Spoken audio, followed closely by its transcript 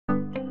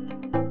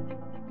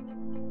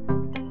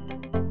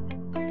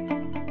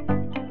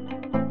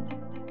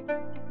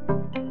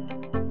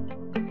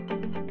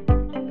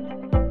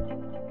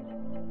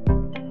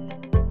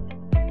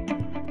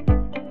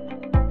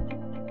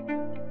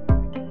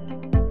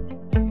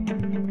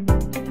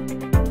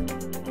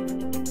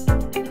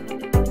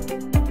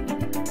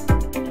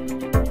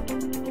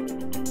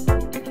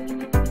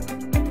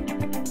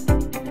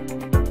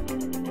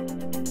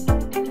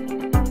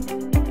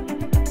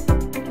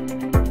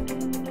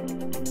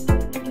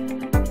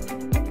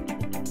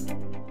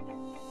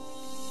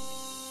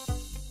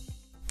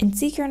In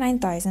Secure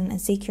 9000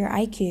 and Secure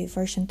IQ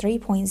version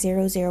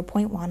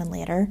 3.00.1 and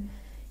later,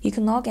 you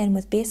can log in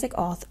with basic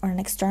Auth or an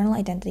external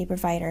identity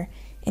provider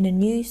in a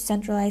new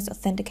centralised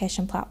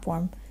authentication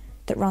platform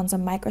that runs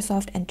on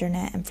Microsoft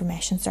Internet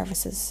Information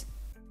Services.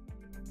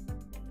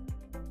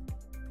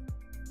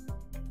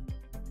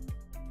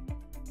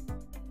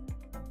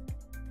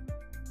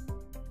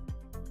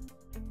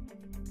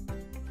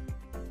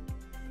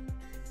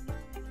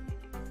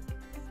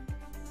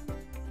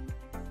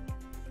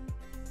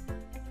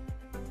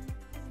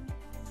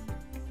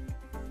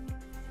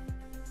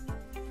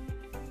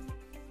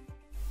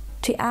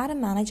 To add and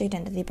manage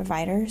identity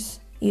providers,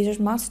 users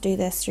must do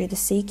this through the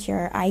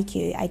Secure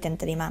IQ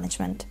Identity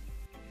Management.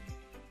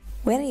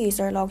 When a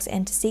user logs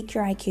into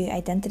Secure IQ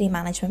Identity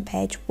Management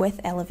page with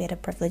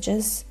elevated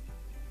privileges,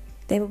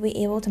 they will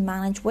be able to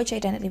manage which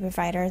identity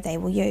provider they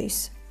will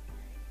use.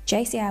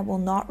 JCI will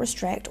not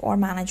restrict or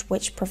manage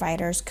which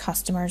providers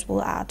customers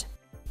will add.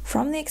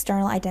 From the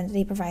External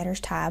Identity Providers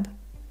tab,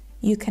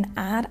 you can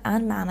add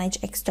and manage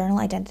external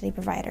identity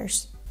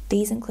providers.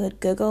 These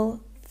include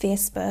Google,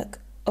 Facebook,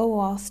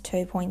 Auth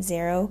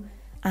 2.0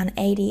 and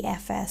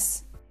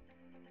ADFS.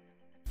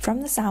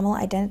 From the SAML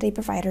Identity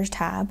Providers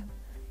tab,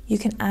 you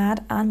can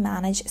add and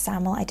manage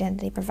SAML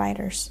identity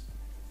providers.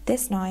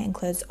 This now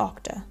includes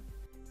Okta.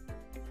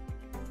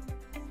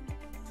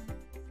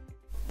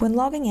 When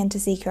logging into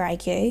Secure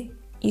IQ,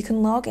 you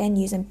can log in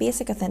using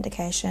Basic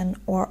Authentication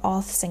or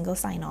Auth Single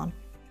Sign-On.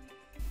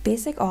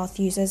 Basic Auth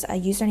uses a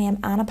username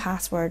and a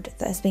password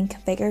that has been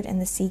configured in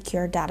the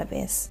Secure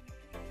database.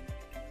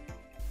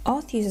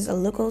 Auth uses a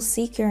local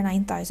Secure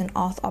 9000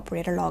 Auth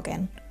operator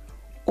login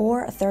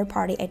or a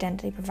third-party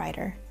identity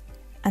provider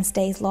and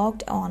stays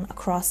logged on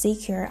across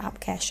Secure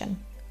application.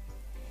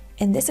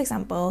 In this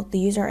example, the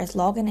user is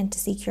logging into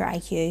Secure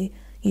IQ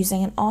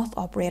using an Auth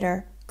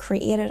operator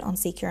created on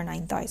Secure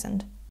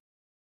 9000.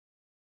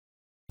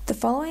 The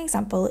following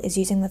example is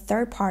using the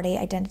third-party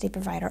identity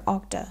provider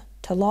Okta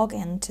to log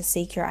in to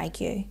Secure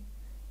IQ.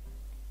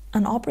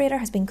 An operator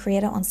has been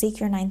created on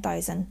Secure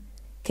 9000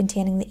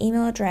 containing the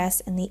email address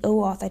in the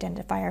OAuth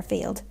identifier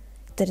field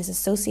that is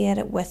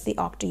associated with the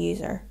Okta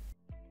user.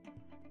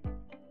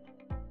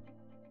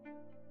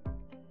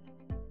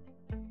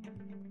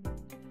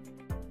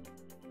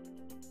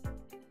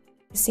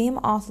 The same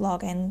Auth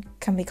login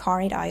can be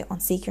carried out on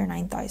Secure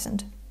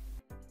 9000.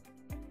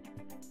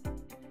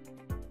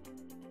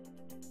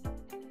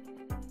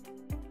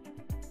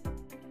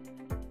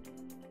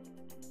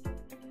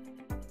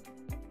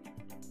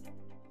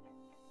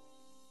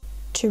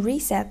 To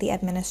reset the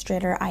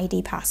administrator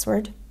ID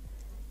password,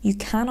 you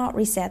cannot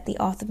reset the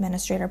Auth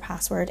administrator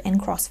password in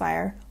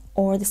Crossfire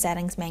or the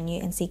settings menu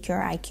in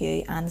Secure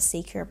IQ and the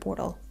Secure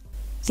portal.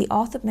 The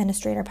Auth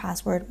administrator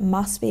password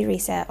must be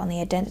reset on the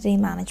identity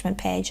management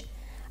page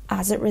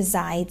as it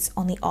resides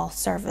on the Auth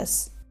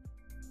service.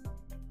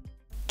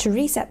 To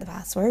reset the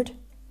password,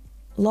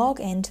 log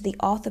into the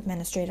Auth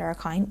administrator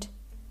account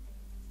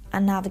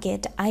and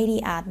navigate to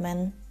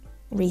idadmin,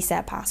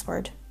 reset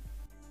password.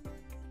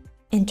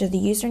 Enter the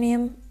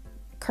username,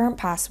 current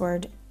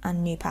password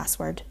and new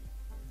password.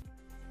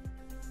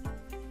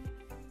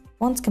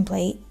 Once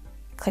complete,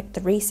 click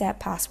the Reset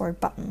Password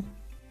button.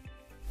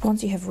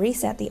 Once you have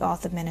reset the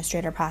Auth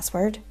administrator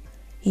password,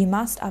 you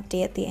must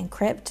update the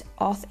Encrypt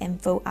Auth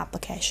Info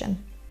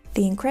application.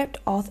 The Encrypt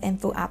Auth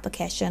Info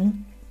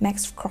application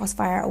makes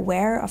Crossfire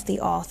aware of the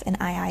Auth and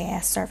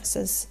IIS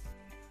services.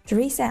 To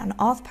reset an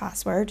Auth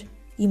password,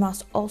 you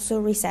must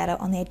also reset it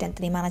on the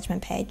identity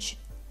management page.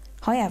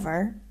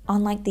 However,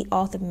 unlike the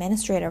Auth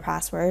administrator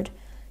password,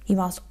 you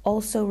must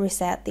also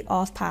reset the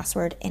Auth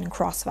password in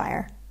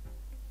Crossfire.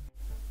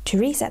 To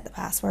reset the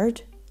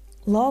password,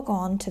 log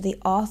on to the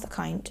Auth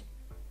account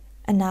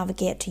and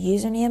navigate to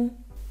Username,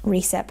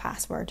 Reset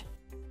Password.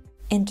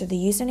 Enter the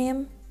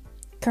username,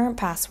 current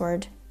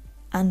password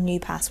and new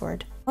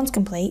password. Once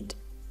complete,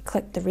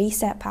 click the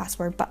Reset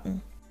Password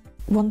button.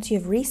 Once you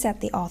have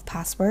reset the Auth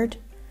password,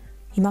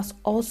 you must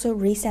also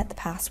reset the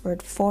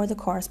password for the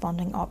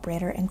corresponding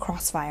operator in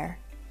Crossfire.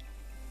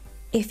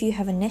 If you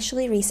have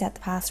initially reset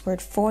the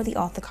password for the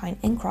Auth account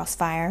in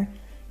Crossfire,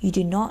 you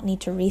do not need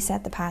to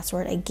reset the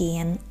password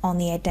again on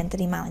the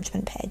identity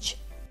management page.